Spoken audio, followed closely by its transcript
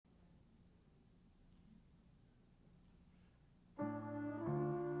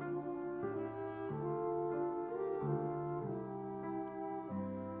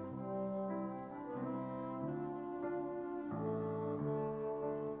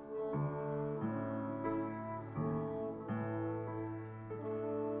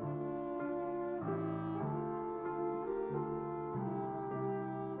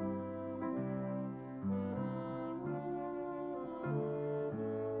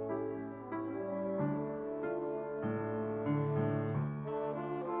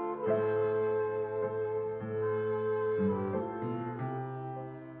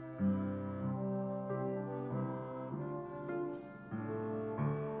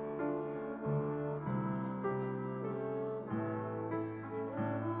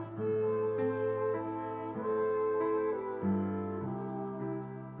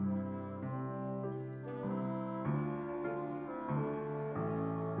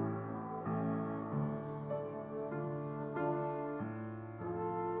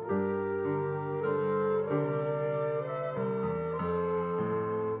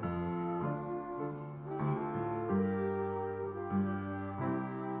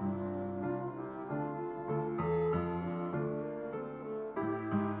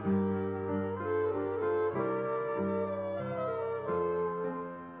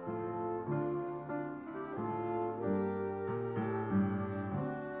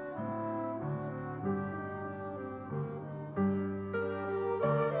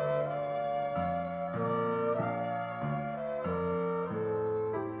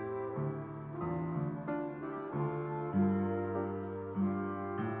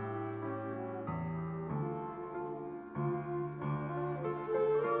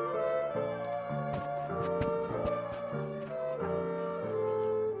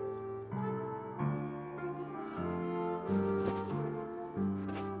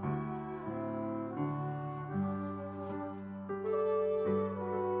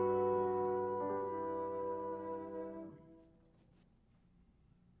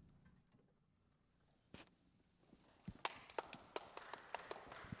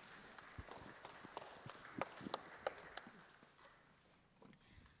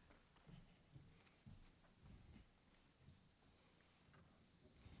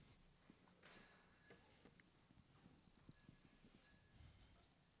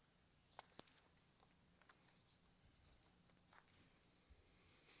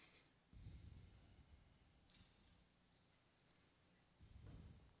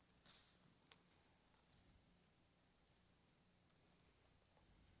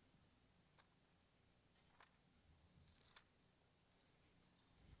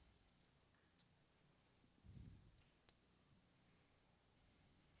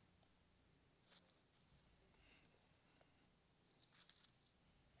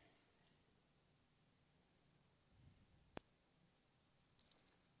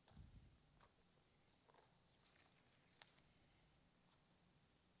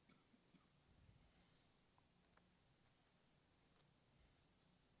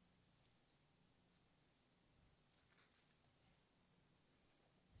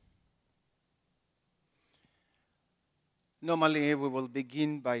Normally, we will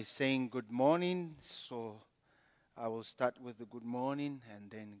begin by saying good morning. So I will start with the good morning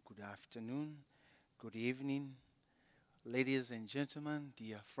and then good afternoon, good evening. Ladies and gentlemen,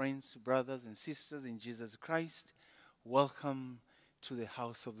 dear friends, brothers and sisters in Jesus Christ, welcome to the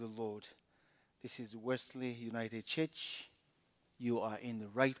house of the Lord. This is Wesley United Church. You are in the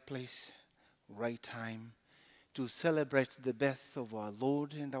right place, right time to celebrate the birth of our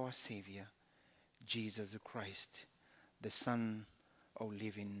Lord and our Savior, Jesus Christ, the Son of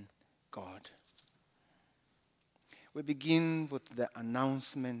living God. We begin with the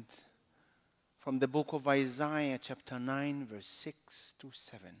announcement from the book of Isaiah, chapter 9, verse 6 to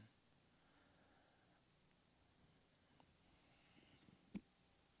 7.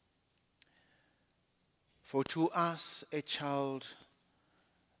 For to us a child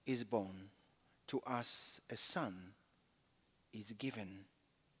is born, to us a son is given.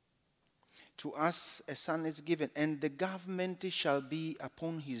 To us a son is given, and the government shall be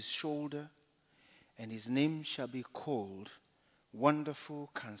upon his shoulder, and his name shall be called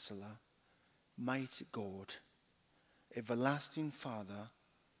Wonderful Counselor, Mighty God, Everlasting Father,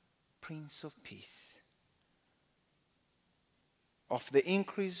 Prince of Peace. Of the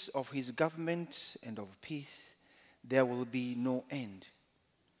increase of his government and of peace there will be no end,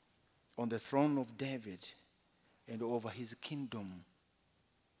 on the throne of David and over his kingdom,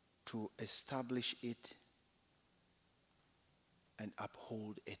 to establish it and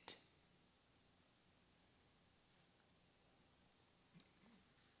uphold it.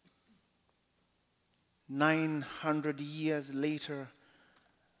 "900 years later,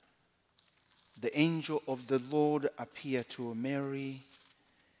 the angel of the Lord appeared to Mary.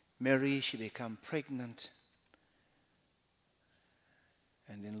 Mary, she became pregnant.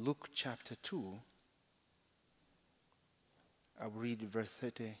 And in Luke chapter 2, I'll read verse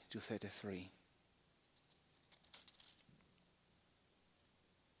 30 to 33.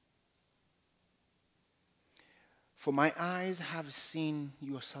 For my eyes have seen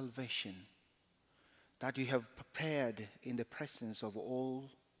your salvation, that you have prepared in the presence of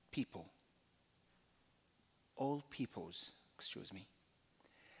all peoples,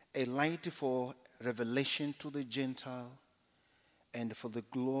 a light for revelation to the Gentile and for the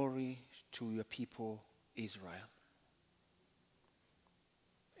glory to your people Israel.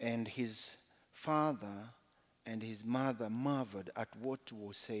 And his father and his mother marveled at what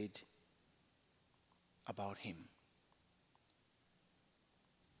was said about him.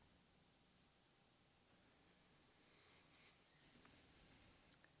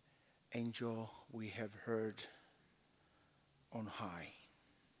 Angel we have heard on high.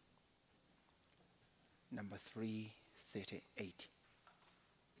 Number 338.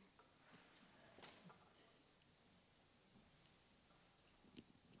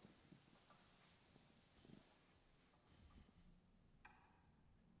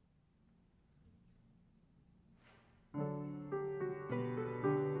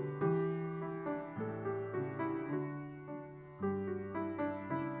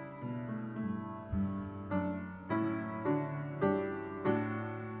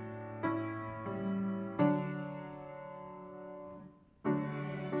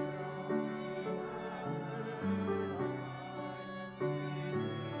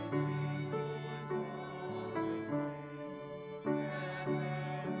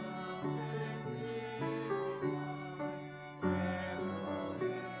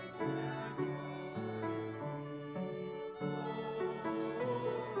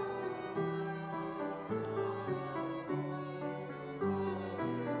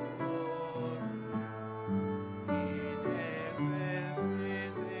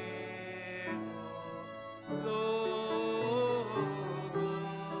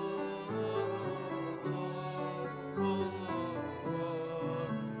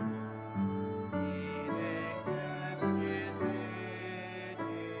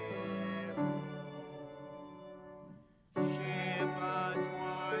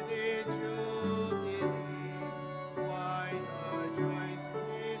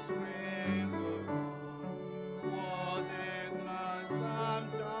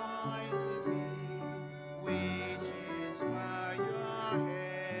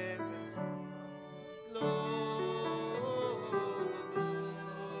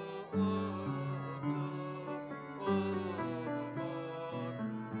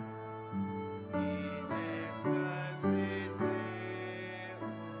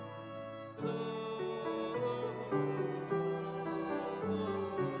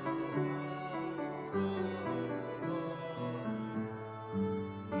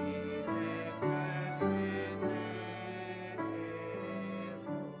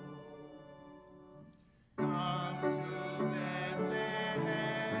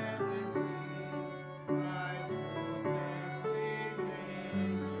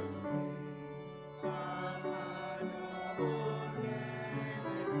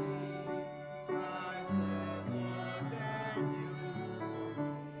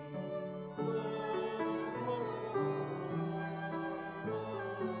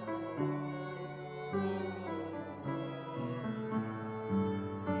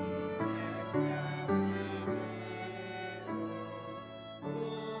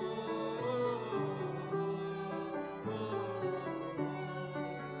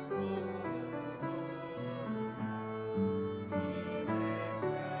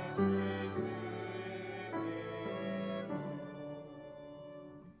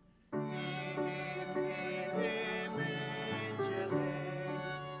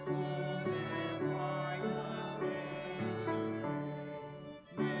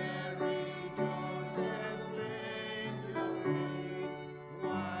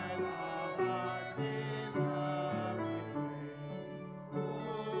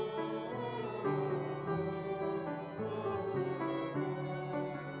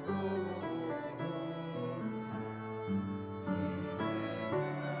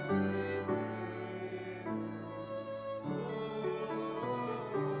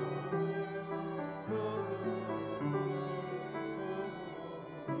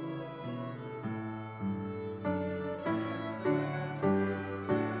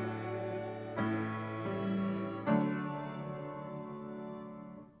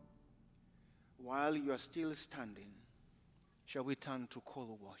 while you are still standing, shall we turn to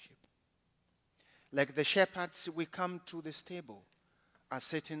call worship? Like the shepherds, we come to this table,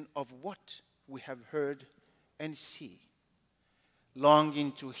 certain of what we have heard and see,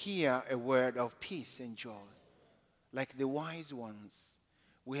 longing to hear a word of peace and joy. Like the wise ones,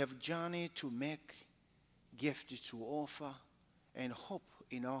 we have journeyed to make, gift to offer, and hope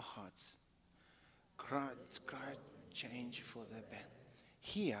in our hearts. Cry change for the better.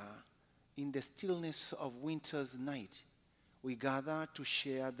 Here, in the stillness of winter's night, we gather to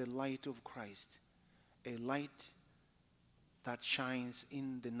share the light of Christ, a light that shines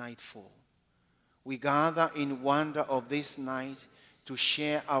in the nightfall. We gather in wonder of this night to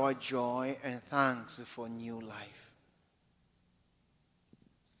share our joy and thanks for new life.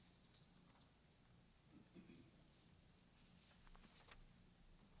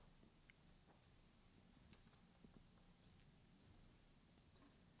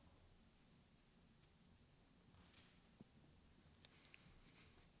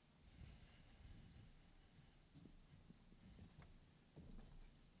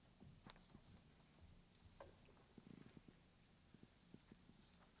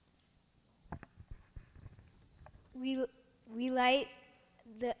 We light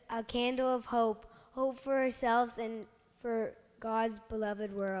a candle of hope, hope for ourselves and for God's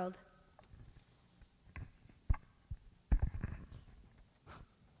beloved world.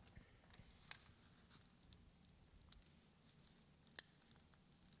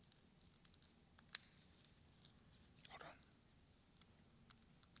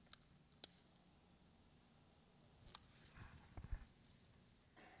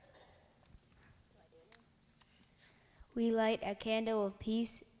 We light a candle of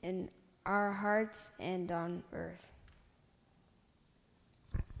peace in our hearts and on earth.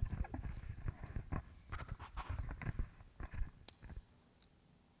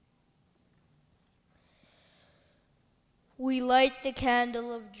 We light the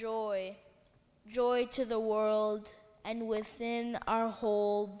candle of joy, joy to the world and within our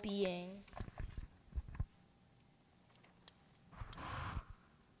whole being.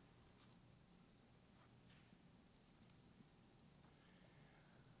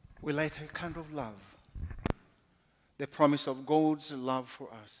 We light a candle of love, the promise of God's love for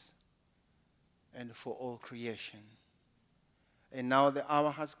us and for all creation. And now the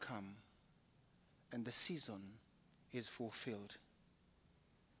hour has come and the season is fulfilled.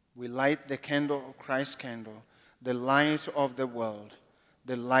 We light the candle of Christ's candle, the light of the world,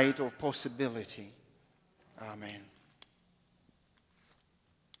 the light of possibility. Amen.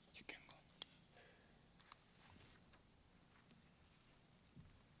 You can go.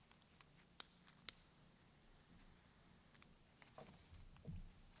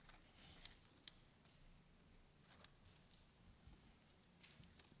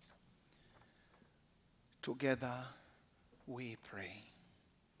 Together we pray.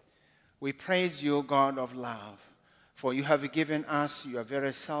 We praise you, God of love, for you have given us your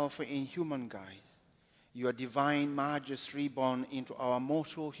very self in human guise, your divine majesty born into our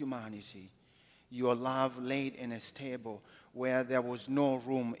mortal humanity, your love laid in a stable where there was no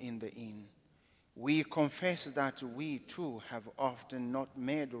room in the inn. We confess that we too have often not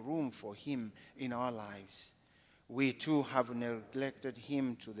made room for him in our lives. We too have neglected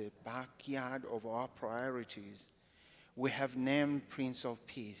him to the backyard of our priorities. We have named Prince of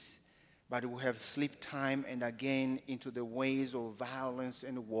Peace, but we have slipped time and again into the ways of violence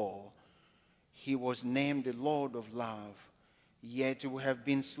and war. He was named the Lord of Love, yet we have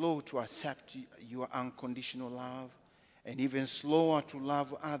been slow to accept your unconditional love and even slower to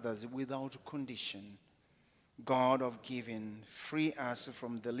love others without condition. God of giving, free us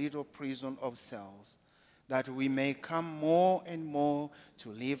from the little prison of self, that we may come more and more to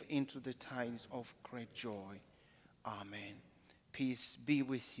live into the tides of great joy. Amen. Peace be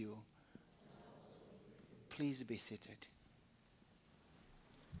with you. Please be seated.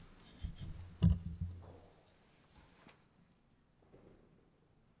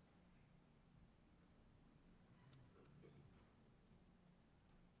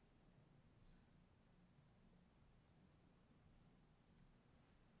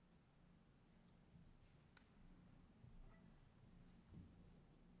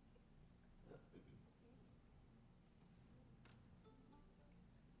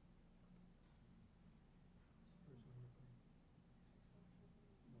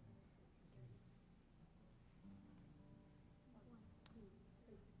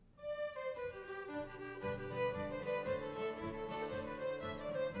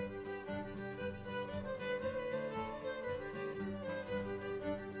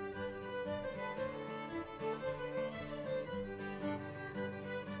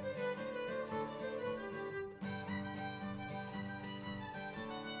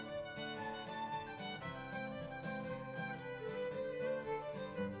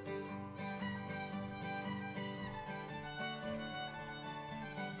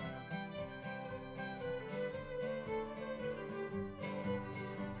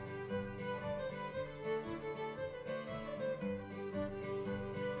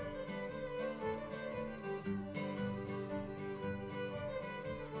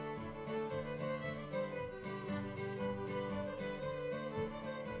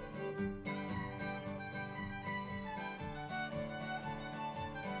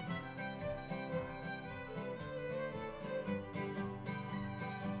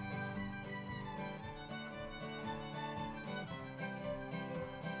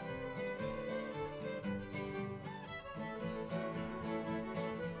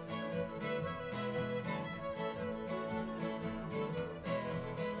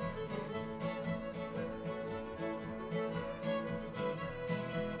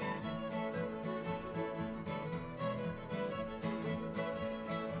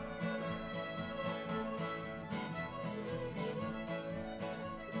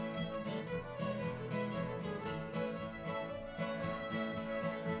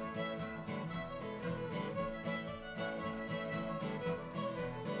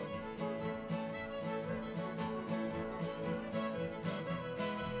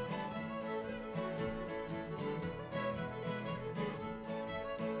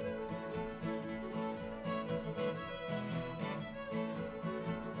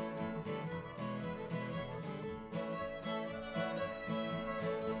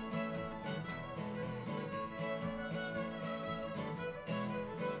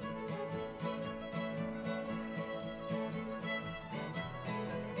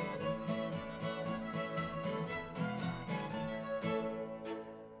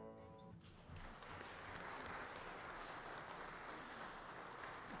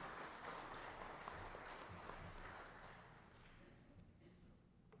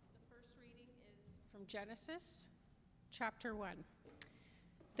 from Genesis chapter 1.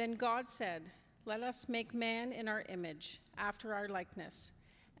 Then God said, "Let us make man in our image, after our likeness,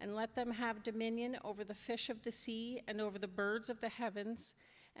 and let them have dominion over the fish of the sea, and over the birds of the heavens,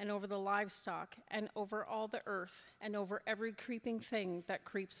 and over the livestock, and over all the earth, and over every creeping thing that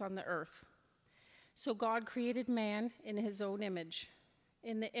creeps on the earth." So God created man in his own image.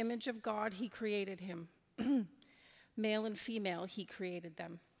 In the image of God he created him. Male and female he created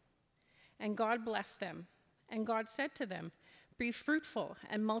them. And God blessed them. And God said to them, "Be fruitful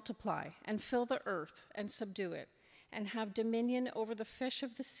and multiply, and fill the earth and subdue it, and have dominion over the fish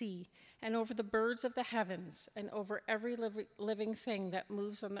of the sea, and over the birds of the heavens, and over every living thing that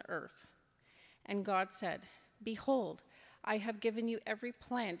moves on the earth." And God said, "Behold, I have given you every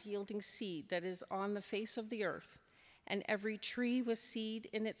plant yielding seed that is on the face of the earth, and every tree with seed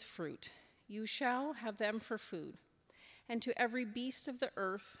in its fruit. You shall have them for food. And to every beast of the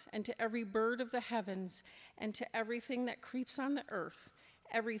earth, and to every bird of the heavens, and to everything that creeps on the earth,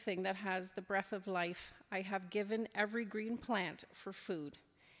 everything that has the breath of life, I have given every green plant for food."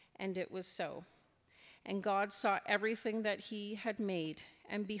 And it was so. And God saw everything that he had made,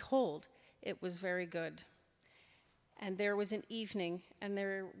 and behold, it was very good. And there was an evening, and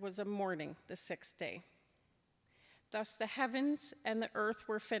there was a morning, the sixth day. Thus the heavens and the earth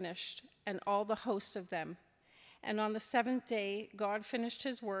were finished, and all the host of them. And on the seventh day, God finished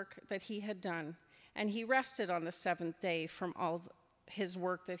his work that he had done, and he rested on the seventh day from all his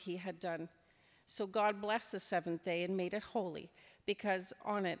work that he had done. So God blessed the seventh day and made it holy, because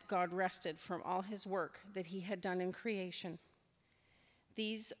on it God rested from all his work that he had done in creation.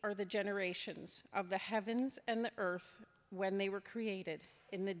 These are the generations of the heavens and the earth when they were created,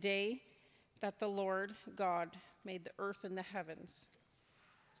 in the day that the Lord God made the earth and the heavens.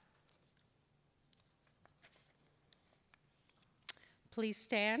 Please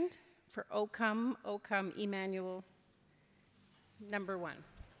stand for O Come, Emmanuel, number 1.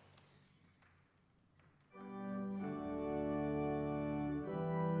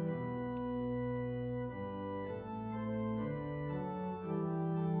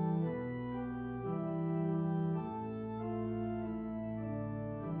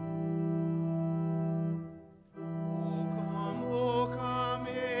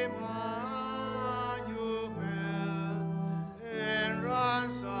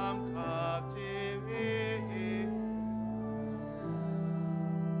 Some captivity.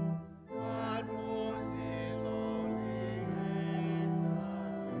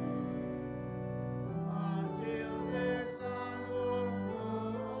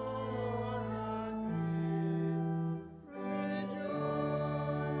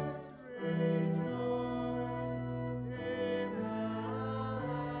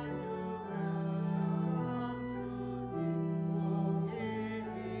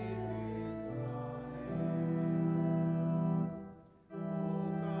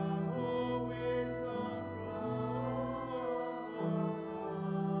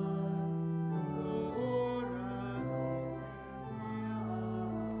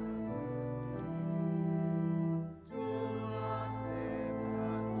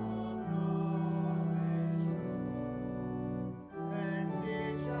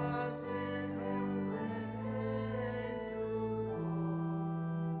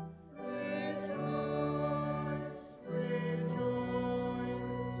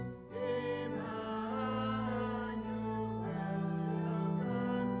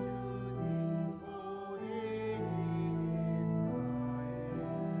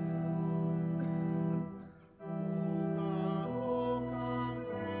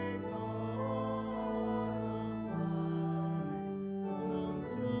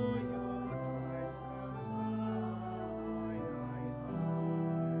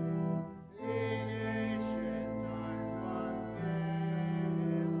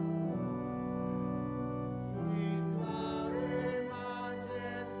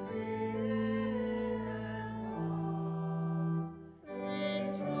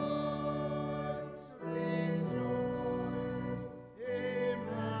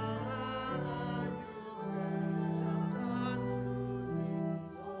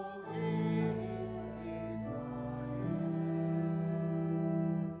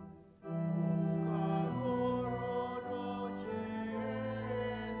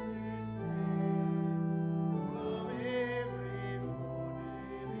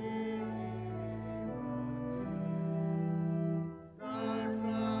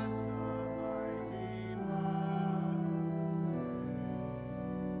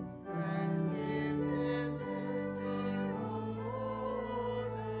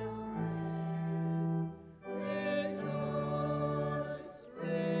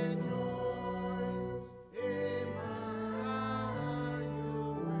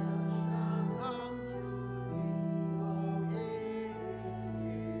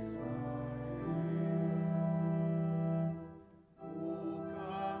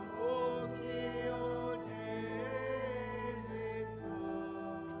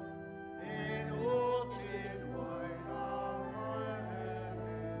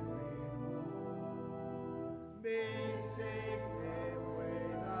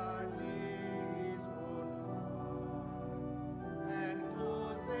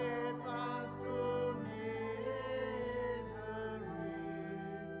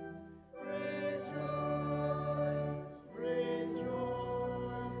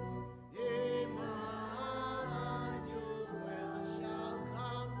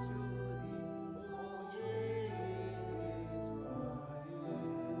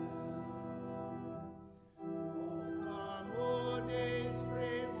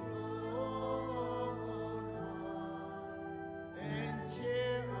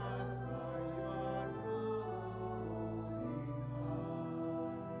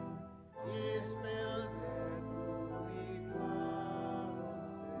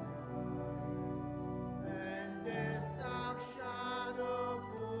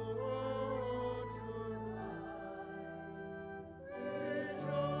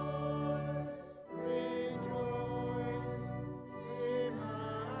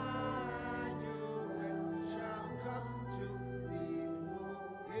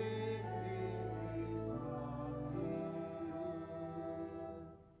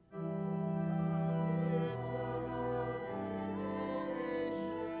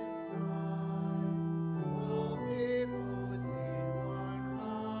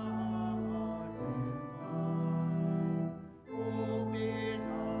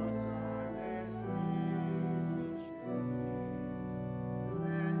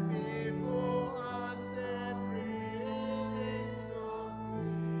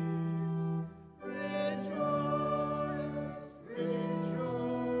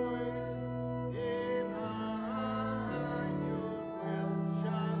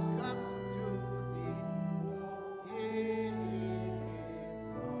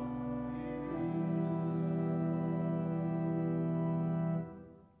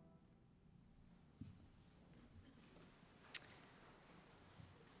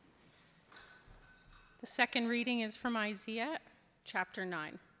 second reading is from Isaiah chapter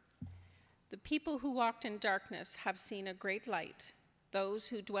 9. The people who walked in darkness have seen a great light. Those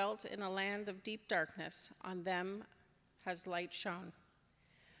who dwelt in a land of deep darkness, on them has light shone.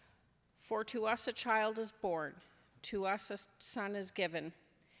 For to us a child is born, to us a son is given,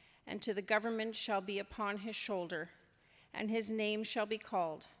 and to the government shall be upon his shoulder, and his name shall be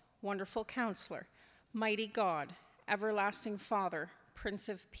called Wonderful Counselor, Mighty God, Everlasting Father, Prince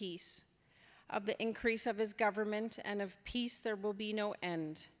of Peace. Of the increase of his government and of peace there will be no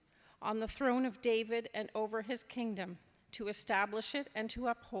end, on the throne of David and over his kingdom, to establish it and to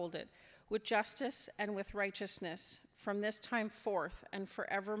uphold it with justice and with righteousness from this time forth and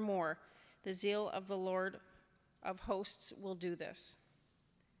forevermore. The zeal of the Lord of hosts will do this.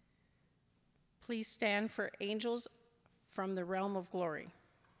 Please stand for Angels from the Realm of Glory.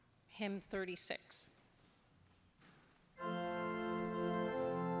 Hymn 36.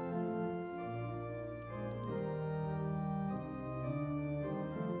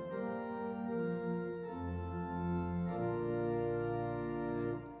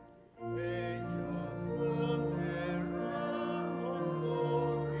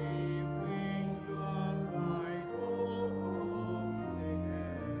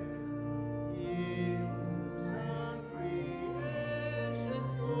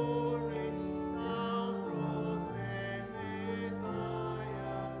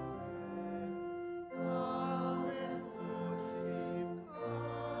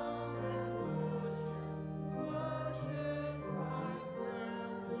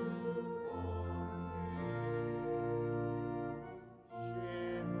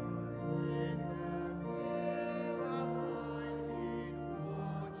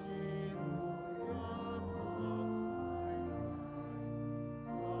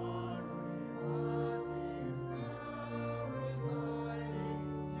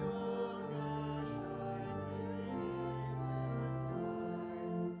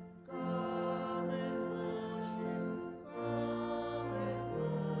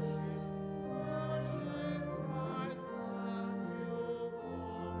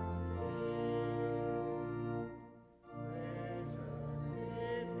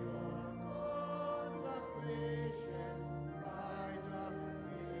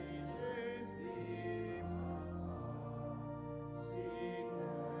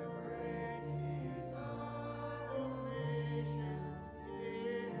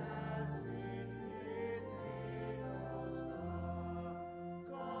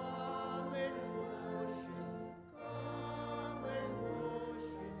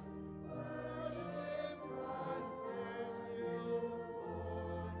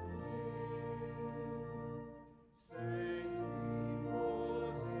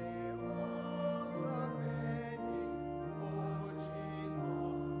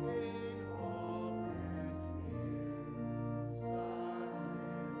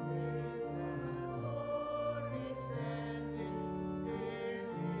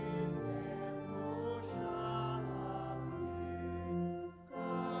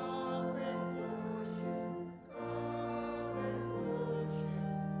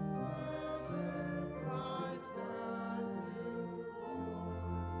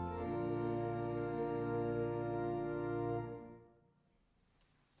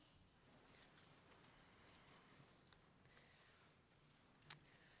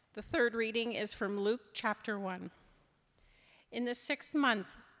 The third reading is from Luke chapter 1. In the 6th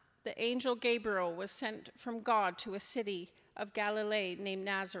month, the angel Gabriel was sent from God to a city of Galilee named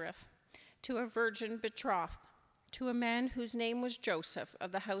Nazareth, to a virgin betrothed, to a man whose name was Joseph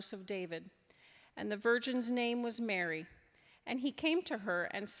of the house of David. And the virgin's name was Mary. And he came to her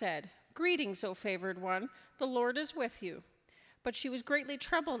and said, "Greetings, O favored one, the Lord is with you." But she was greatly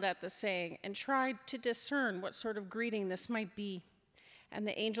troubled at the saying and tried to discern what sort of greeting this might be. And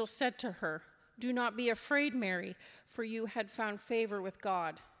the angel said to her, "Do not be afraid, Mary, for you had found favor with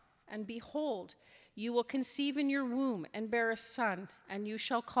God. And behold, you will conceive in your womb and bear a son, and you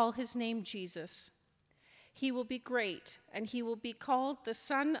shall call his name Jesus. He will be great, and he will be called the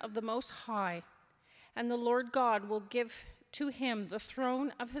Son of the Most High. And the Lord God will give to him the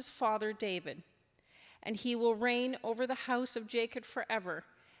throne of his father David. And he will reign over the house of Jacob forever,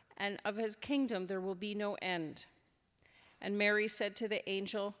 and of his kingdom there will be no end." And Mary said to the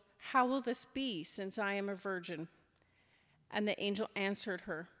angel, "How will this be, since I am a virgin?" And the angel answered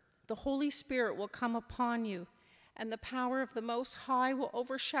her, "The Holy Spirit will come upon you, and the power of the Most High will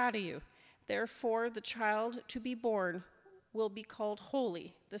overshadow you. Therefore, the child to be born will be called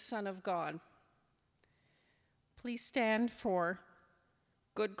Holy, the Son of God." Please stand for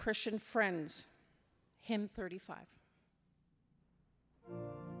Good Christian Friends, hymn 35.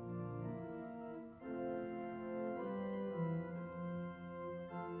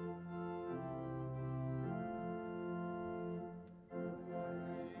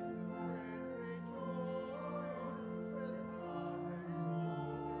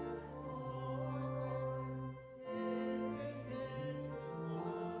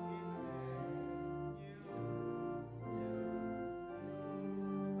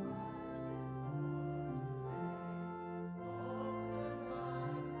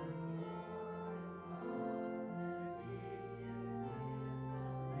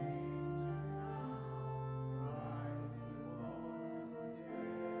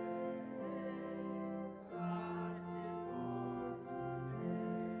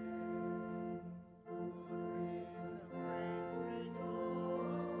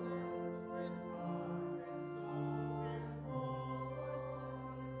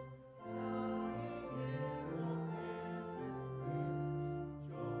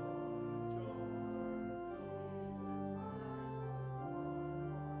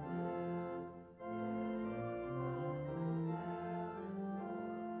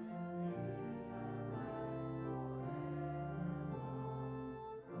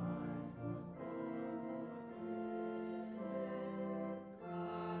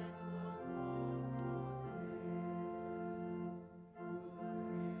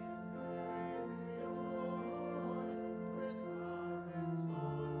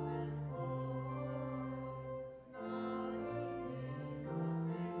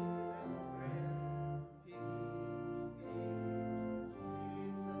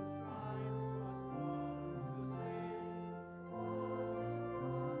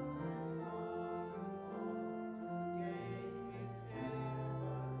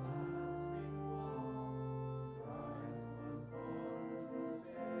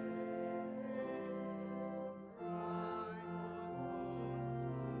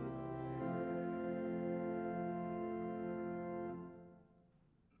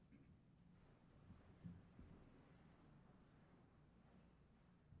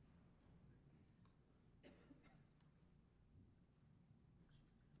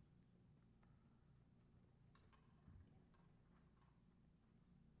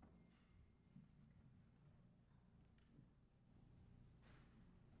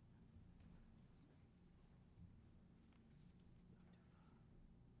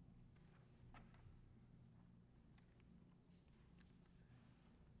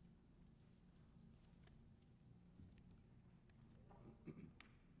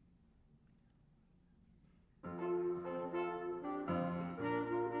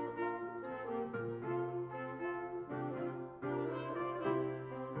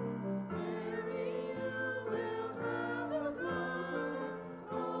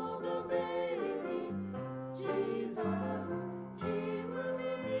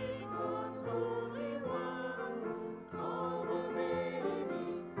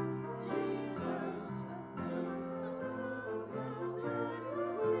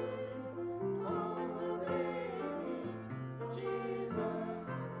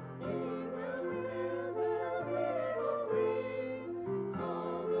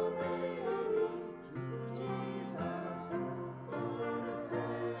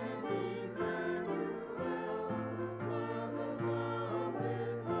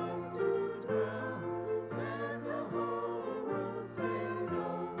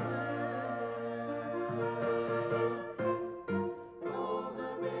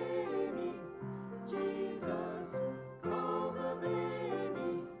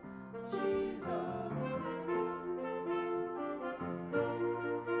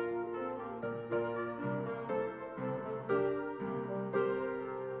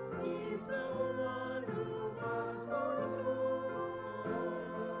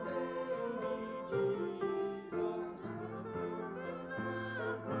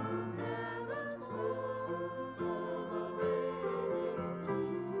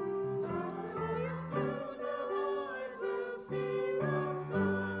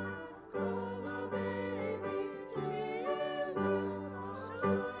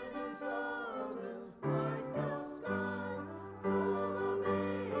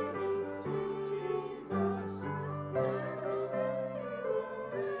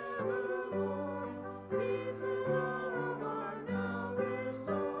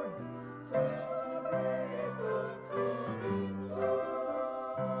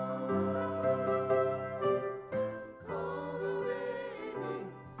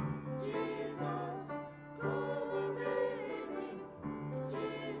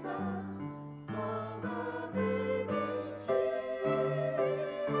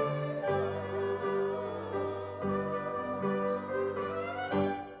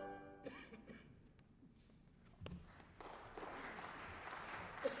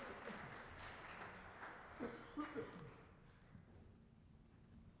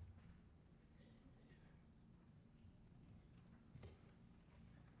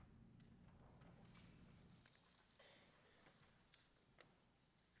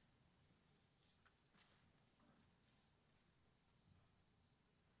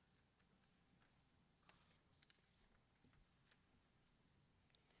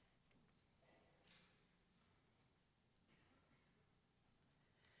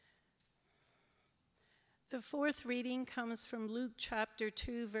 The fourth reading comes from Luke chapter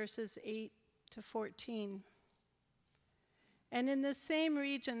 2, verses 8 to 14. And in the same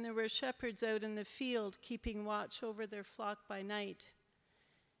region there were shepherds out in the field, keeping watch over their flock by night.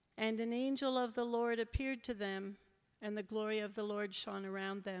 And an angel of the Lord appeared to them, and the glory of the Lord shone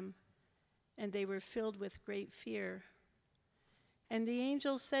around them, and they were filled with great fear. And the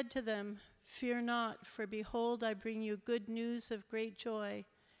angel said to them, "Fear not, for behold, I bring you good news of great joy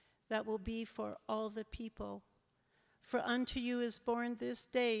that will be for all the people. For unto you is born this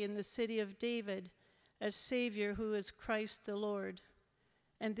day in the city of David a Savior who is Christ the Lord.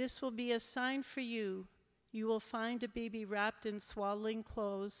 And this will be a sign for you. You will find a baby wrapped in swaddling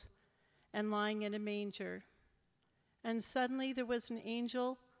clothes and lying in a manger." And suddenly there was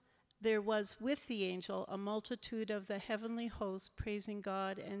with the angel a multitude of the heavenly host praising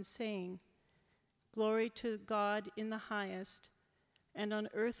God and saying, "Glory to God in the highest, and on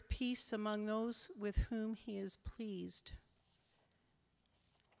earth peace among those with whom he is pleased."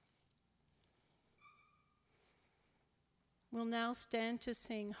 We'll now stand to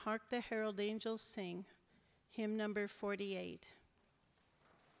sing "Hark the Herald Angels Sing," hymn number 48.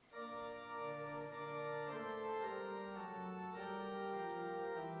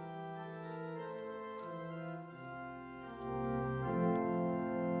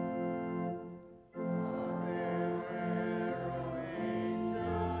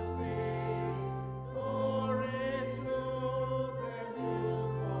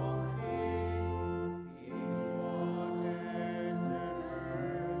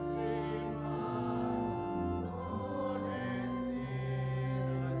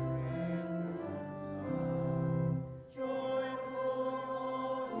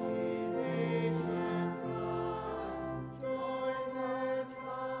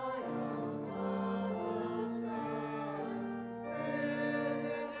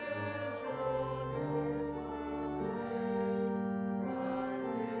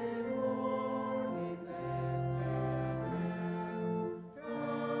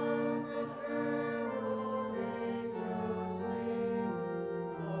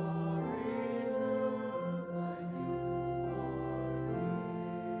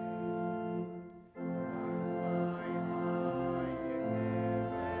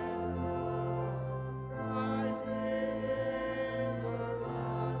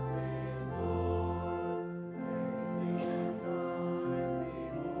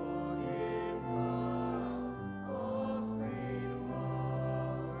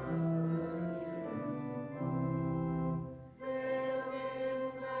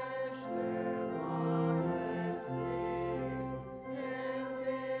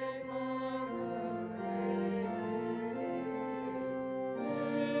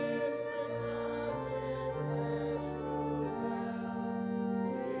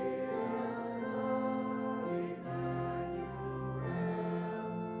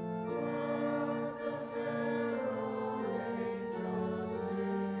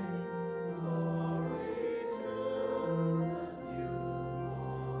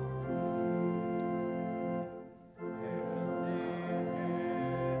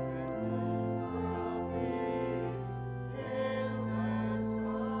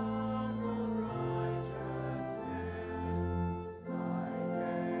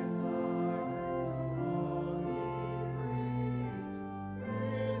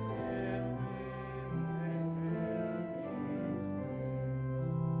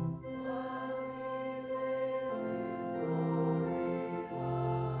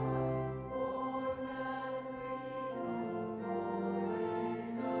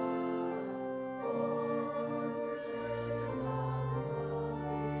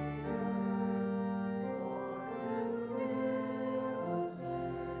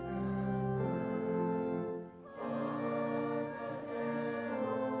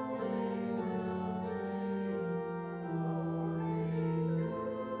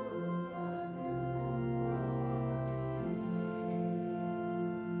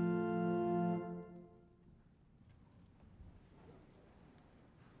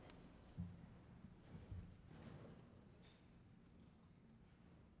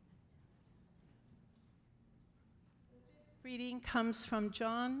 Reading comes from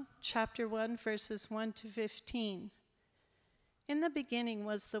John chapter 1, verses 1 to 15. In the beginning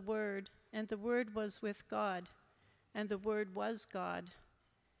was the Word, and the Word was with God, and the Word was God.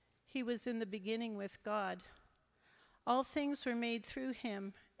 He was in the beginning with God. All things were made through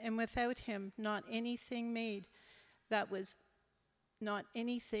him, and without him not anything made that was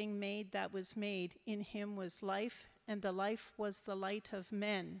made. In him was life, and the life was the light of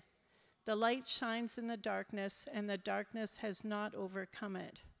men. The light shines in the darkness, and the darkness has not overcome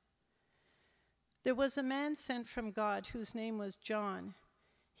it. There was a man sent from God whose name was John.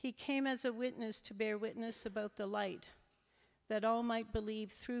 He came as a witness to bear witness about the light, that all might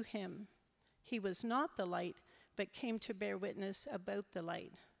believe through him. He was not the light, but came to bear witness about the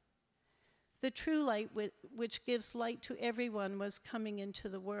light. The true light, which gives light to everyone, was coming into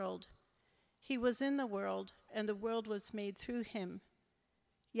the world. He was in the world, and the world was made through him,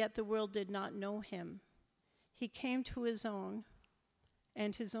 yet the world did not know him. He came to his own,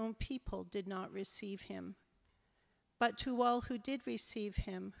 and his own people did not receive him. But to all who did receive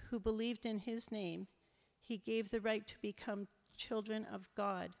him, who believed in his name, he gave the right to become children of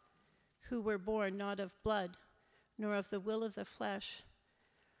God, who were born not of blood, nor of the will of the flesh,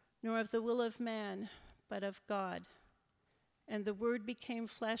 nor of the will of man, but of God. And the Word became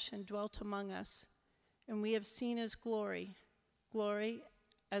flesh and dwelt among us, and we have seen his glory, glory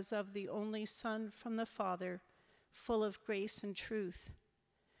as of the only Son from the Father, full of grace and truth.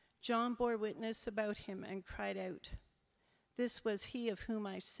 John bore witness about him and cried out, "This was he of whom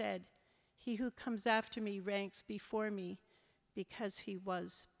I said, 'He who comes after me ranks before me, because he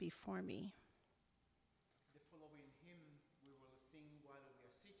was before me.'" The following hymn we will sing while we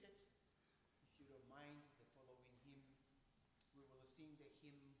are seated. If you don't mind the following hymn, we will sing the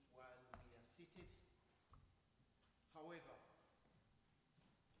hymn while we are seated. However,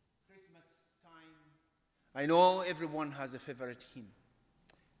 Christmas time, I know everyone has a favorite hymn.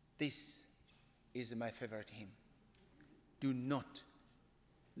 This is my favorite hymn. Do not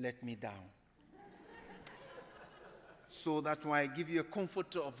let me down. So that's why I give you a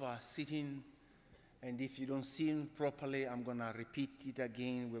comfort of sitting, and if you don't sing properly, I'm going to repeat it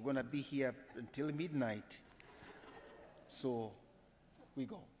again. We're going to be here until midnight. So we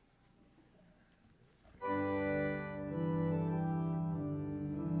go.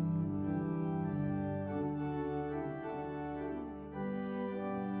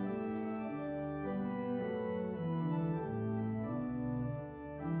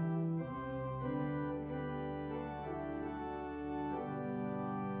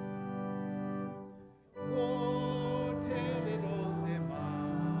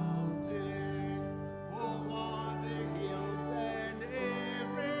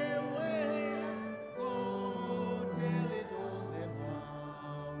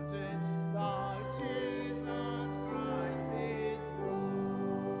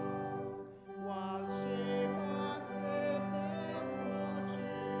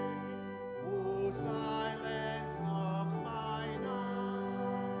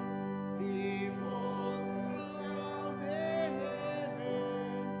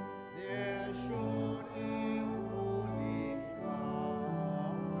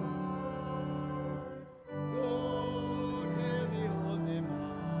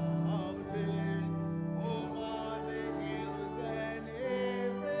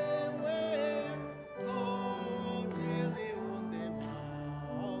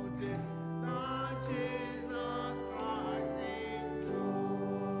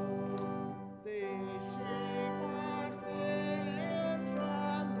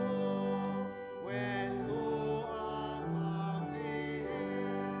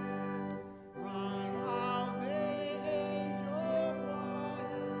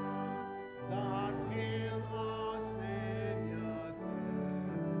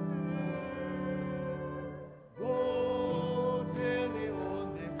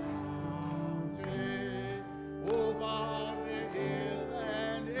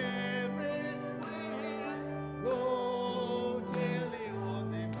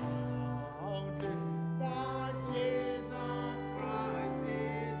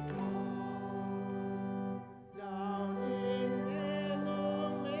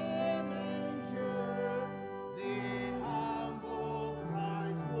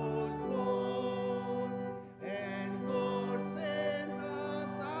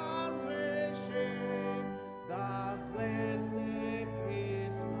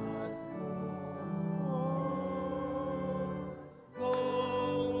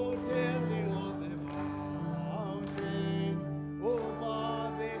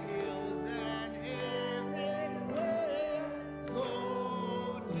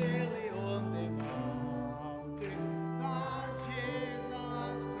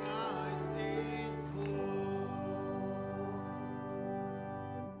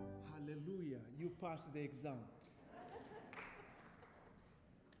 Pass the exam.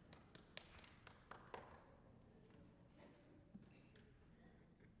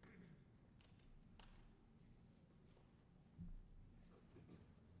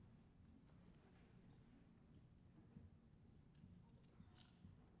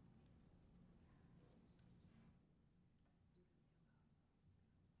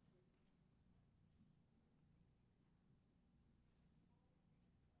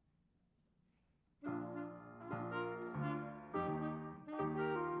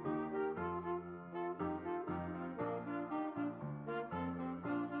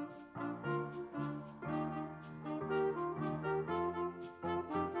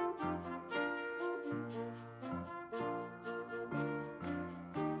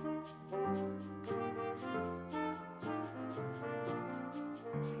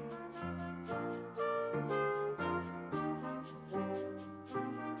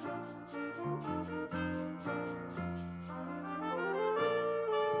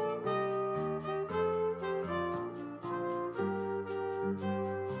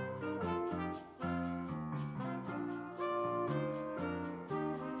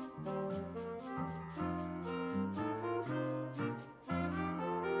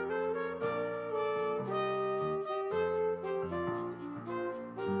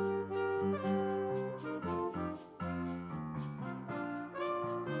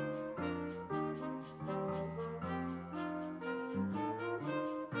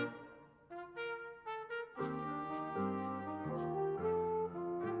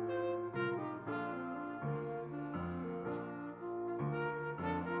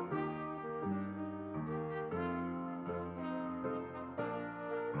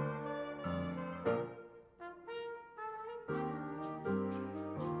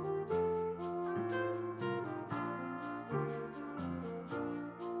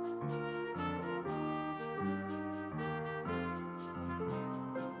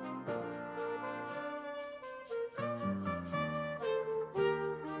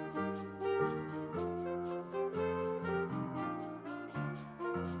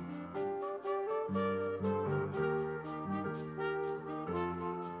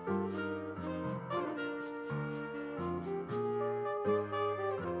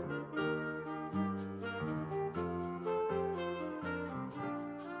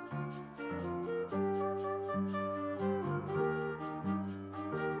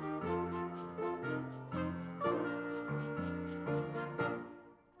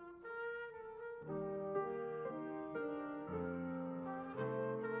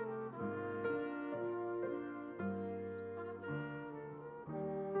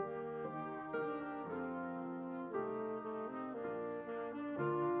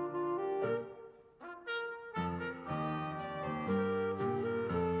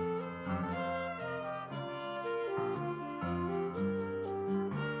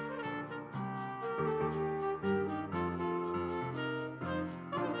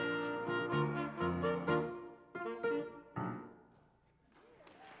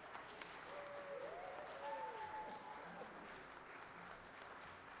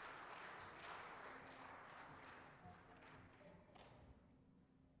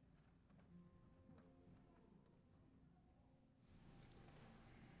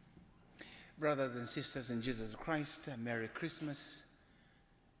 Brothers and sisters in Jesus Christ, Merry Christmas.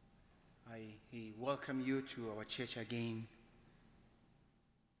 I welcome you to our church again.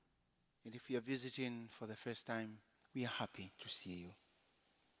 And if you are visiting for the first time, we are happy to see you.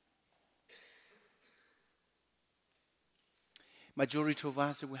 Majority of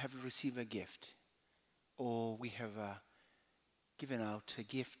us, we have received a gift, or we have given out a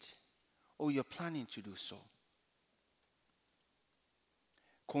gift, or you're planning to do so.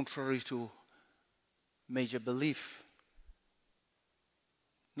 Contrary to major belief,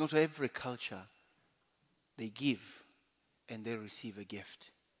 not every culture, they give and they receive a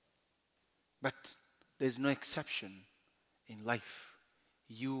gift. But there's no exception in life.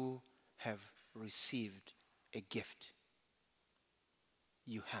 You have received a gift.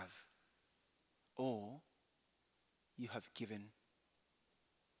 You have. Or you have given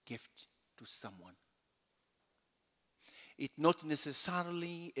gift to someone. It's not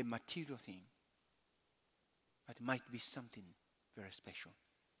necessarily a material thing, but it might be something very special.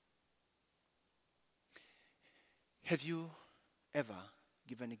 Have you ever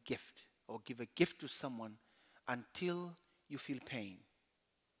given a gift or give a gift to someone until you feel pain?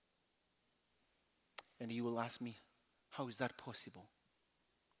 And you will ask me, how is that possible?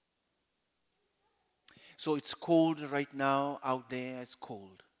 So it's cold right now out there, it's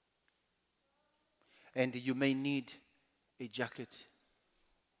cold. And you may need a jacket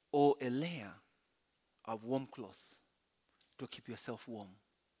or a layer of warm cloth to keep yourself warm.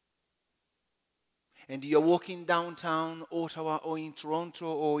 And you're walking downtown Ottawa or in Toronto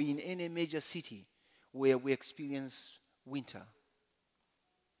or in any major city where we experience winter.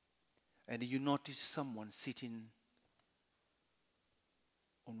 And you notice someone sitting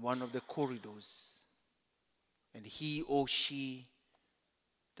on one of the corridors and he or she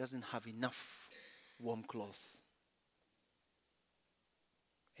doesn't have enough warm cloth.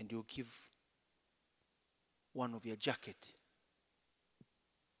 And you give one of your jacket.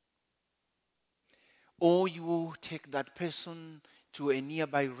 Or you take that person to a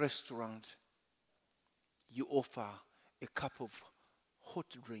nearby restaurant. You offer a cup of hot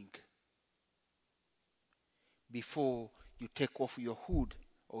drink before you take off your hood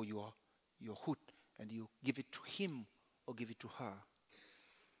or your hood and you give it to him or give it to her.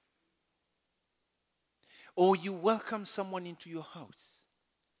 Or you welcome someone into your house.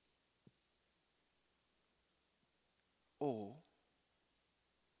 Or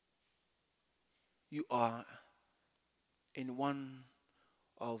you are in one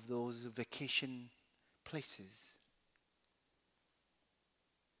of those vacation places.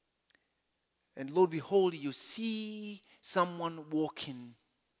 And lo and behold, you see someone walking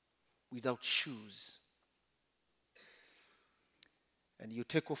without shoes. And you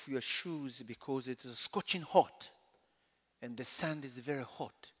take off your shoes because it is scorching hot and the sand is very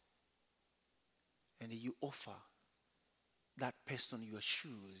hot. And you offer that person your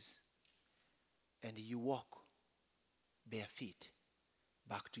shoes and you walk bare feet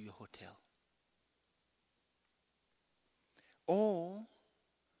back to your hotel. Or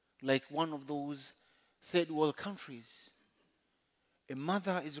like one of those third world countries, a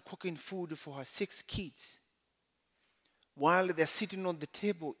mother is cooking food for her 6 kids while they're sitting on the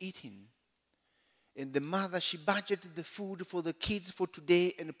table eating. And the mother, she budgeted the food for the kids for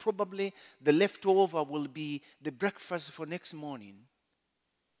today, and probably the leftover will be the breakfast for next morning.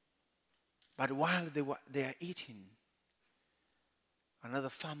 But while they are eating, another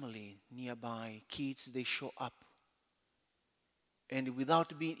family nearby, kids, they show up. And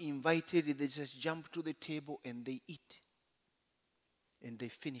without being invited, they just jump to the table and they eat. And they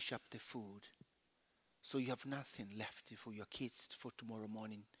finish up the food. So you have nothing left for your kids for tomorrow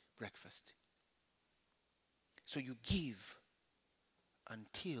morning breakfast. So you give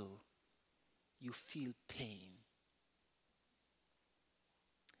until you feel pain.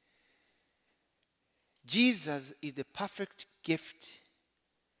 Jesus is the perfect gift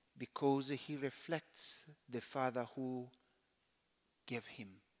because he reflects the Father who gave him.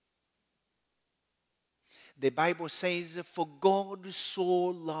 The Bible says, for God so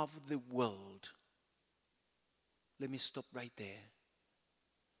loved the world. Let me stop right there.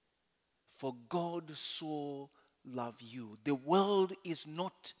 For God so loved you. The world is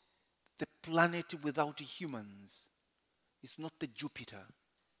not the planet without humans. It's not the Jupiter.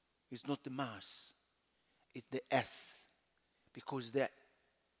 It's not the Mars. It's the earth. Because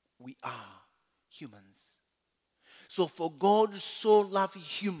we are humans. So for God so loved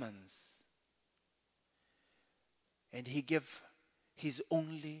humans. And he gave his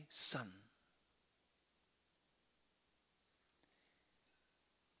only son.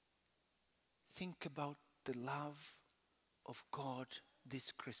 Think about the love of God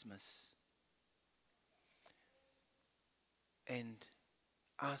this Christmas. and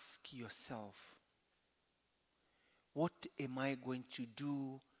ask yourself, what am I going to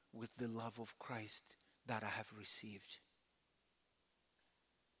do with the love of Christ that I have received?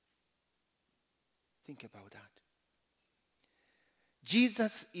 Think about that.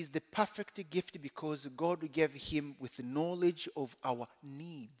 Jesus is the perfect gift because God gave him with the knowledge of our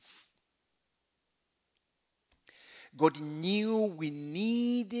needs. God knew we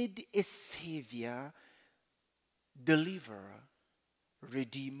needed a Savior, deliverer,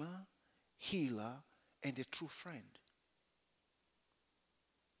 redeemer, healer, and a true friend.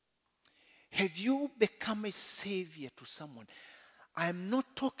 Have you become a Savior to someone? I'm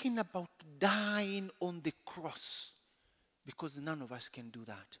not talking about dying on the cross, because none of us can do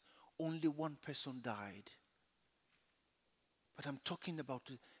that. Only one person died. But I'm talking about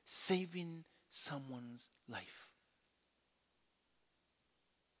saving someone's life.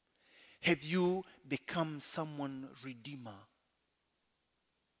 Have you become someone's redeemer?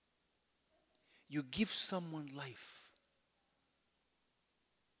 You give someone life.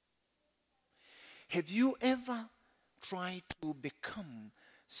 Have you ever tried to become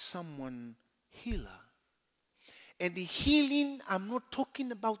someone healer? And the healing, I'm not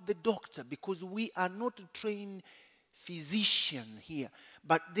talking about the doctor, because we are not a trained physician here.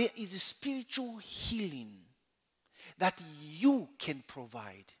 But there is a spiritual healing that you can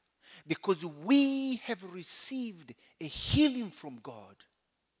provide, because we have received a healing from God.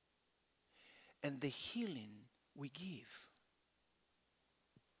 And the healing we give.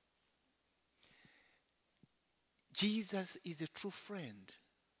 Jesus is a true friend.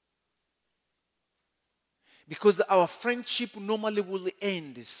 Because our friendship normally will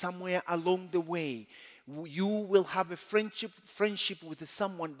end somewhere along the way. You will have a friendship with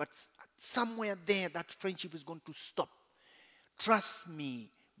someone, but somewhere there that friendship is going to stop. Trust me,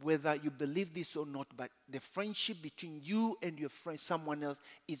 whether you believe this or not, but the friendship between you and your friend, someone else,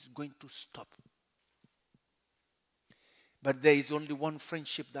 is going to stop. But there is only one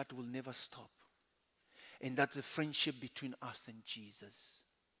friendship that will never stop. And that's the friendship between us and Jesus.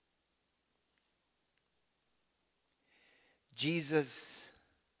 Jesus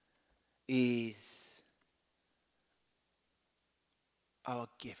is our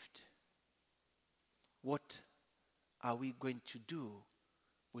gift. What are we going to do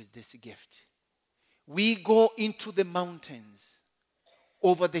with this gift? We go into the mountains,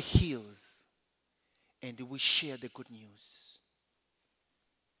 over the hills, and we share the good news.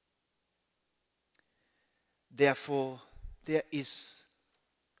 Therefore, there is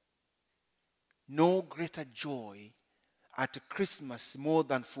no greater joy at Christmas more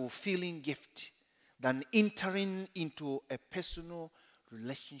than fulfilling gift, than entering into a personal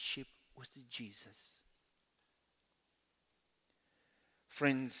relationship with Jesus.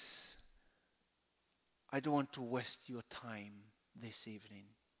 Friends, I don't want to waste your time this evening.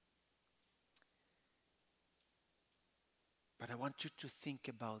 But I want you to think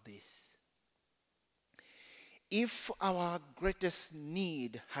about this. If our greatest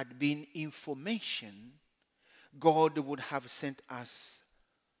need had been information, God would have sent us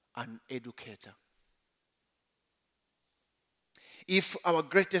an educator. If our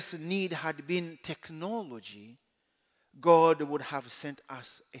greatest need had been technology, God would have sent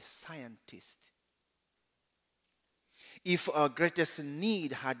us a scientist. If our greatest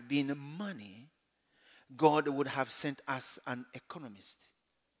need had been money, God would have sent us an economist.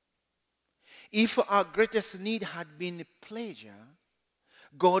 If our greatest need had been pleasure,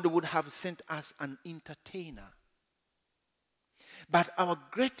 God would have sent us an entertainer. But our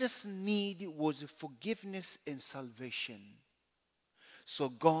greatest need was forgiveness and salvation. So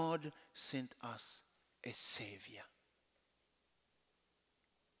God sent us a Savior.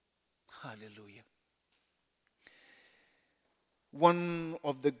 Hallelujah. One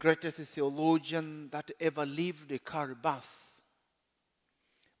of the greatest theologians that ever lived, Karl Barth,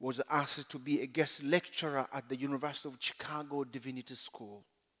 was asked to be a guest lecturer at the University of Chicago Divinity School.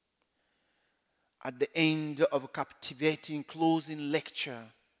 At the end of a captivating closing lecture,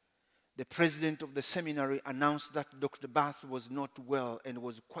 the president of the seminary announced that Dr. Barth was not well and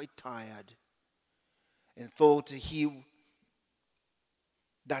was quite tired, and thought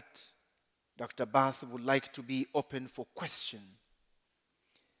that Dr. Barth would like to be open for question.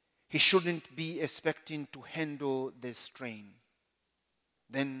 He shouldn't be expecting to handle the strain.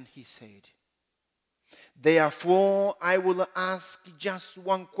 Then he said, "Therefore, I will ask just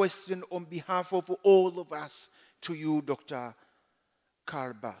one question on behalf of all of us to you, Dr.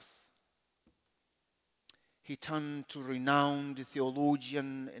 Karl Barth." He turned to renowned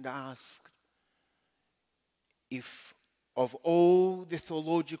theologian and asked, "If of all the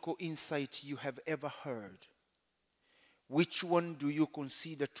theological insight you have ever heard, which one do you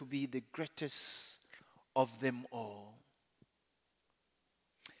consider to be the greatest of them all?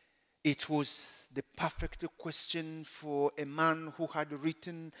 It was the perfect question for a man who had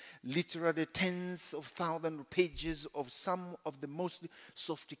written literally tens of thousands of pages of some of the most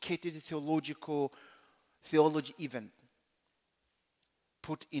sophisticated theology even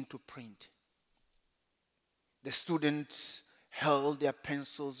put into print. The students held their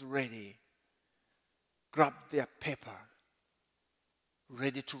pencils ready, grabbed their paper,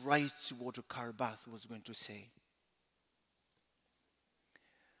 ready to write what Karbath was going to say.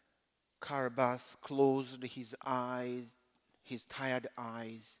 Karbath closed his eyes, his tired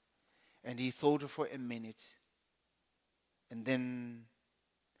eyes, and he thought for a minute, and then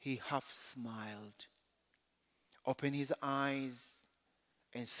he half smiled, opened his eyes,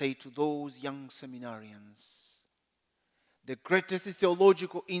 and said to those young seminarians, "The greatest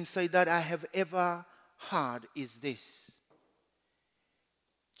theological insight that I have ever heard is this: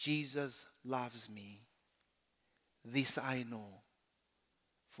 Jesus loves me. This I know,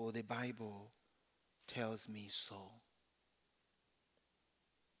 for the Bible tells me so."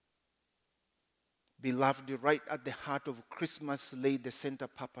 Beloved, right at the heart of Christmas lay the center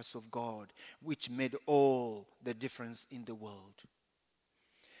purpose of God, which made all the difference in the world.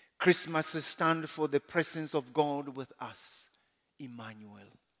 Christmas stands for the presence of God with us,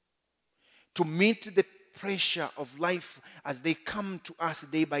 Emmanuel. To meet the pressure of life as they come to us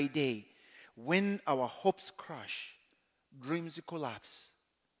day by day, when our hopes crash, dreams collapse,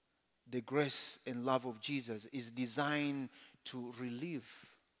 the grace and love of Jesus is designed to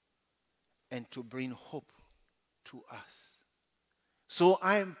relieve and to bring hope to us. So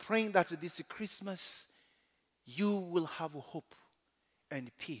I am praying that this Christmas you will have hope and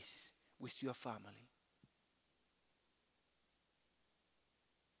peace with your family.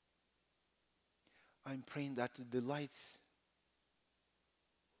 I'm praying that the lights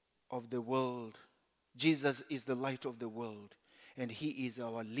of the world, Jesus is the light of the world, and he is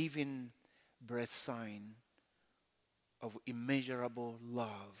our living breath sign of immeasurable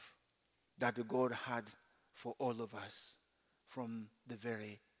love that God had for all of us from the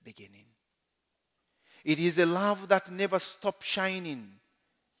very beginning. It is a love that never stops shining.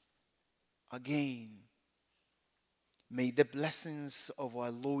 Again, may the blessings of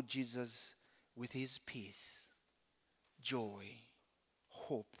our Lord Jesus with his peace, joy,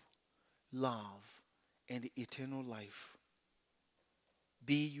 hope, love, and eternal life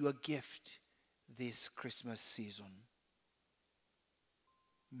be your gift this Christmas season.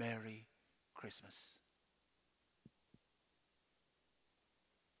 Merry Christmas.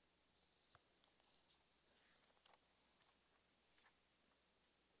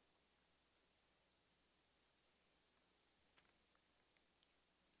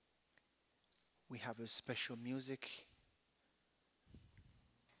 We have a special music.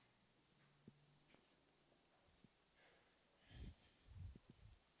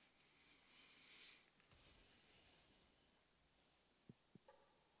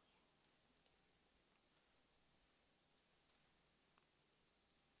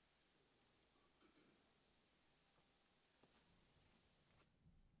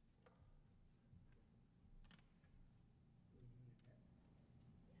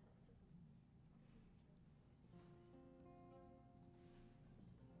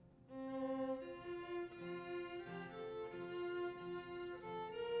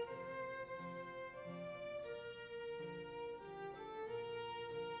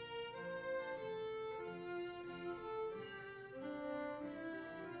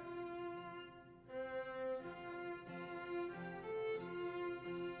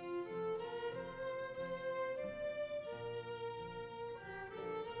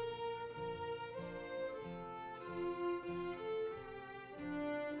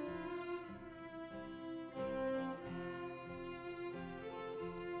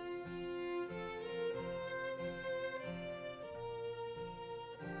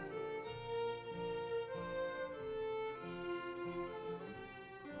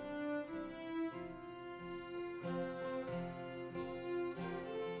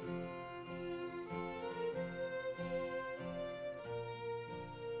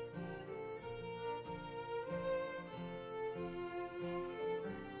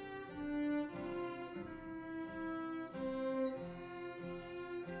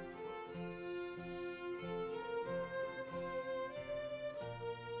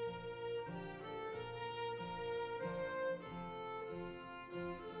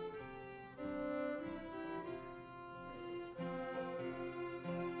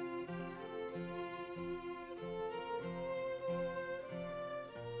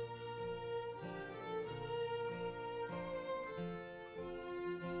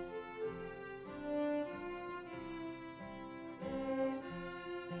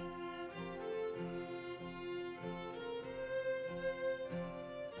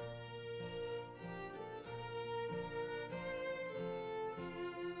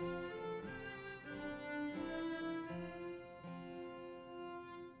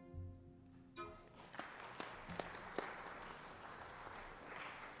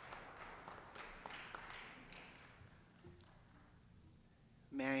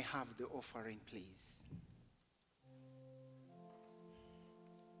 have the offering, please?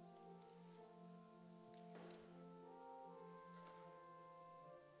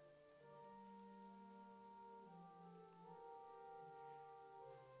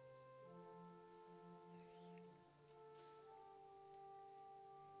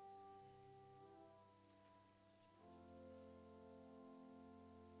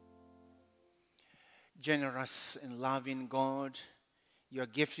 Generous and loving God, your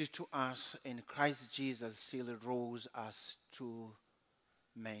gift to us in Christ Jesus still rose us to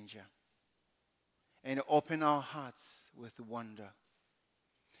manger. And open our hearts with wonder.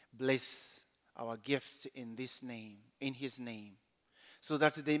 Bless our gifts in this name, in his name, so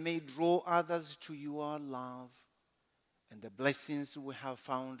that they may draw others to your love and the blessings we have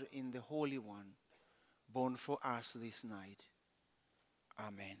found in the Holy One, born for us this night.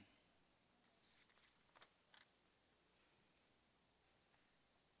 Amen.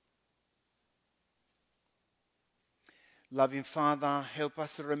 Loving Father, help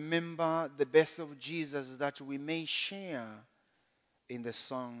us remember the best of Jesus, that we may share in the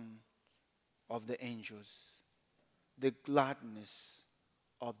song of the angels, the gladness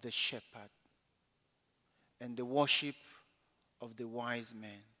of the shepherd, and the worship of the wise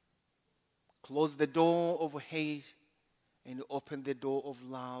men. Close the door of hate and open the door of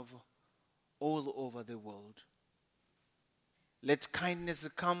love all over the world. Let kindness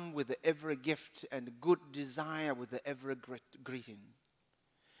come with every gift and good desire with every greeting.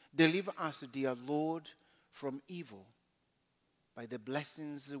 Deliver us, dear Lord, from evil by the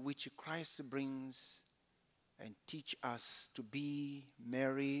blessings which Christ brings, and teach us to be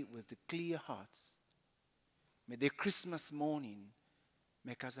merry with clear hearts. May the Christmas morning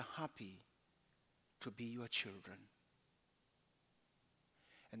make us happy to be your children.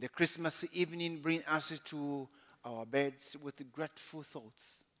 And the Christmas evening bring us to our beds with grateful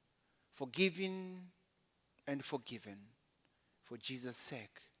thoughts, forgiving and forgiven for Jesus'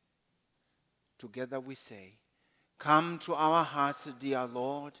 sake. Together we say, come to our hearts, dear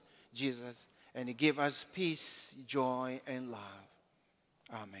Lord Jesus, and give us peace, joy, and love.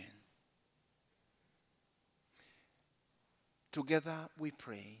 Amen. Together we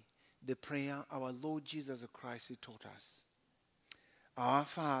pray the prayer our Lord Jesus Christ taught us. Our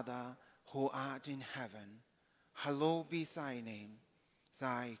Father, who art in heaven, hallowed be thy name.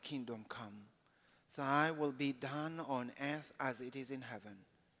 Thy kingdom come. Thy will be done on earth as it is in heaven.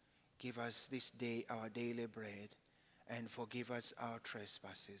 Give us this day our daily bread, and forgive us our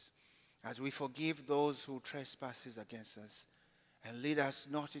trespasses, as we forgive those who trespass against us. And lead us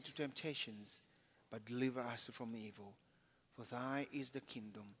not into temptations, but deliver us from evil. For thy is the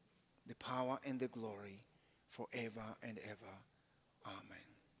kingdom, the power, and the glory, forever and ever. Amen.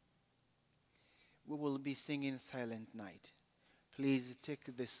 We will be singing Silent Night. Please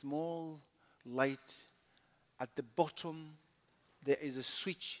take the small light at the bottom. There is a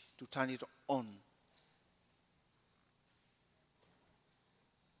switch to turn it on.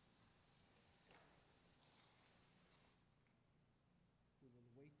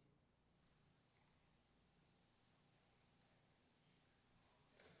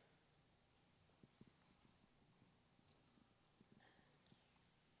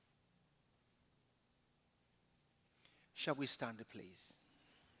 Shall we stand, please?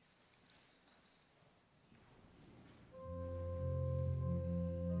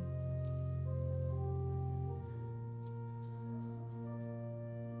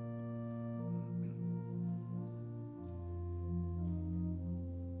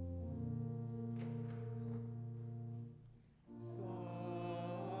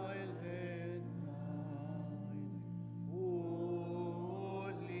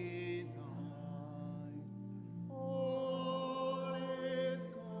 Holy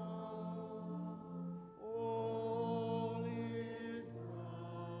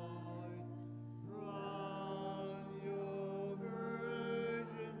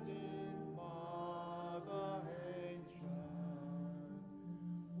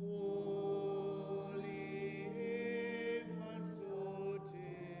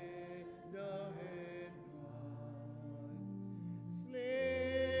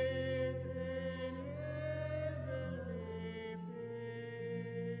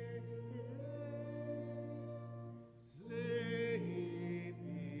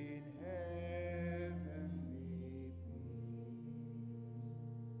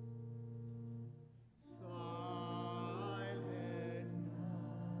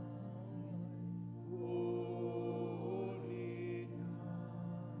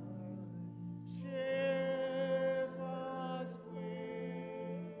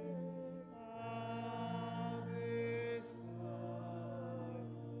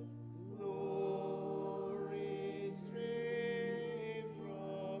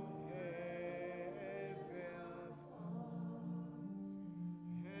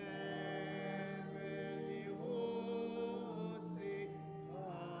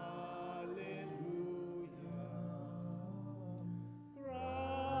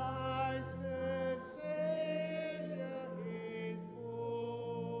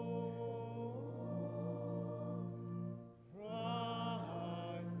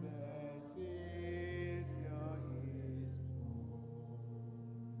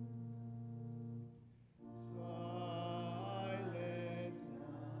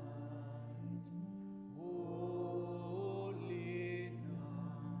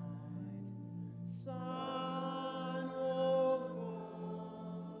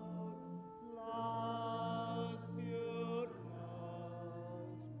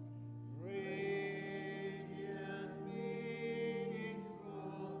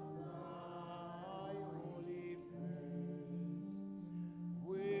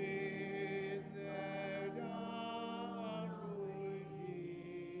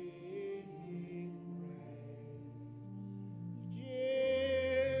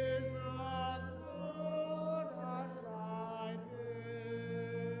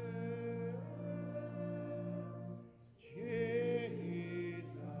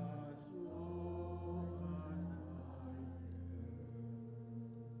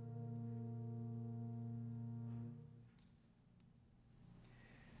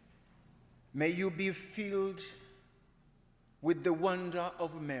May you be filled with the wonder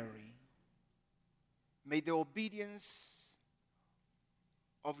of Mary. May the obedience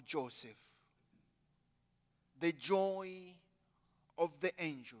of Joseph, the joy of the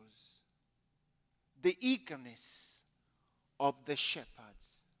angels, the eagerness of the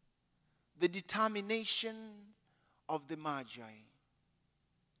shepherds, the determination of the Magi,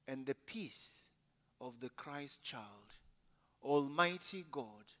 and the peace of the Christ child, Almighty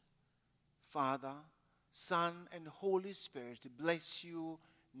God, Father, Son, and Holy Spirit, bless you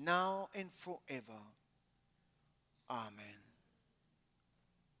now and forever. Amen.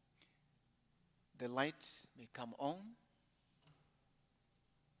 The lights may come on.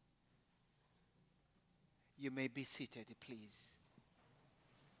 You may be seated, please.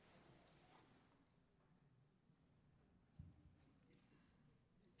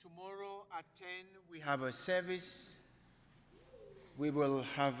 Tomorrow at 10, we have a service. We will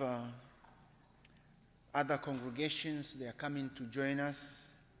have other congregations. They are coming to join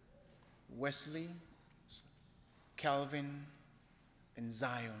us. Wesley, Calvin, and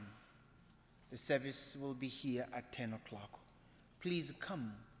Zion. The service will be here at 10 o'clock. Please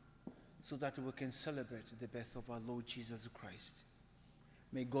come so that we can celebrate the birth of our Lord Jesus Christ.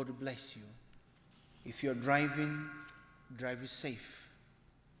 May God bless you. If you're driving, drive safe.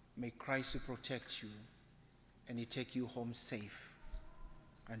 May Christ protect you and He take you home safe.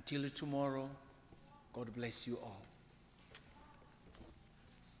 Until tomorrow, God bless you all.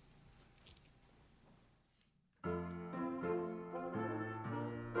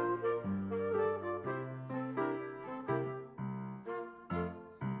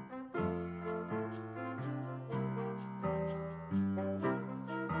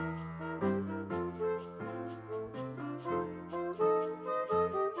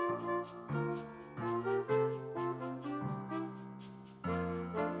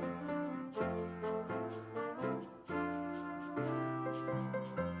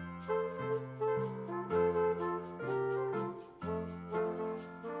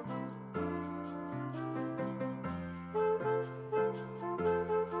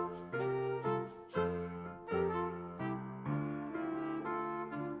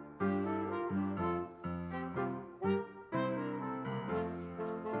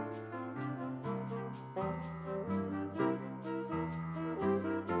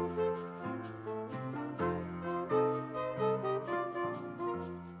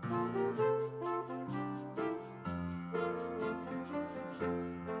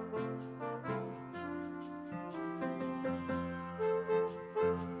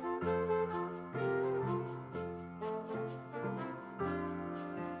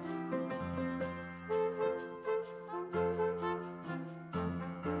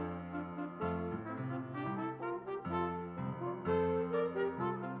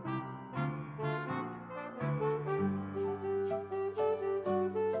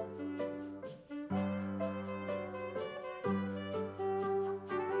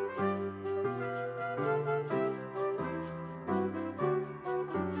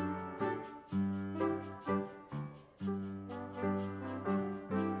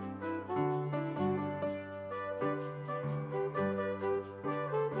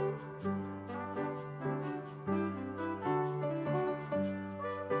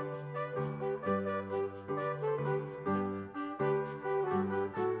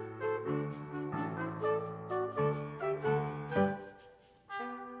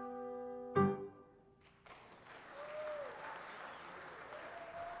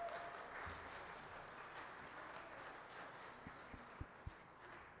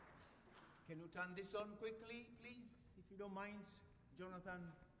 Can you turn this on quickly, please, if you don't mind? Jonathan,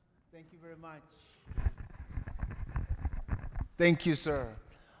 thank you very much. Thank you, sir.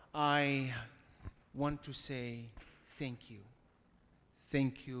 I want to say thank you.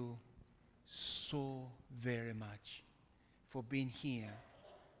 Thank you so very much for being here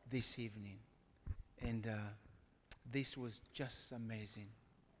this evening. And this was just amazing.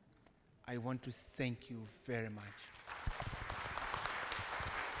 I want to thank you very much.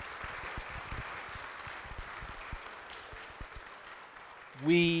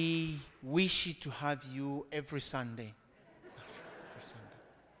 We wish to have you every Sunday. Every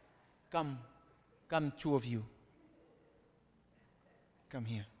Sunday. Come, two of you. Come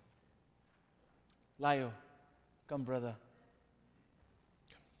here. Lio, come, brother.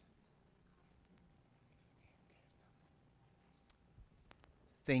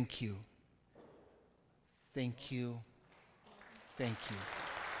 Thank you. Thank you. Thank you.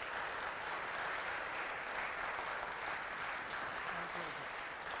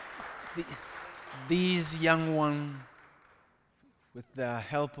 These young ones with the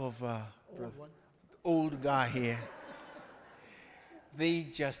help of the old guy here. They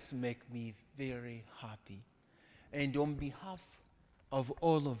just make me very happy. And on behalf of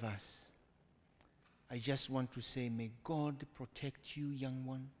all of us, I just want to say, may God protect you, young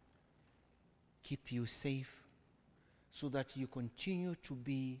one, keep you safe, so that you continue to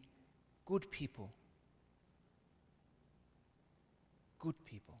be good people. Good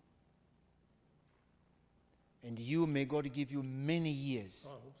people. And you, may God give you many years.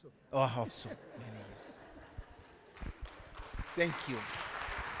 Oh, I hope so. Oh, I hope so. Many years. Thank you.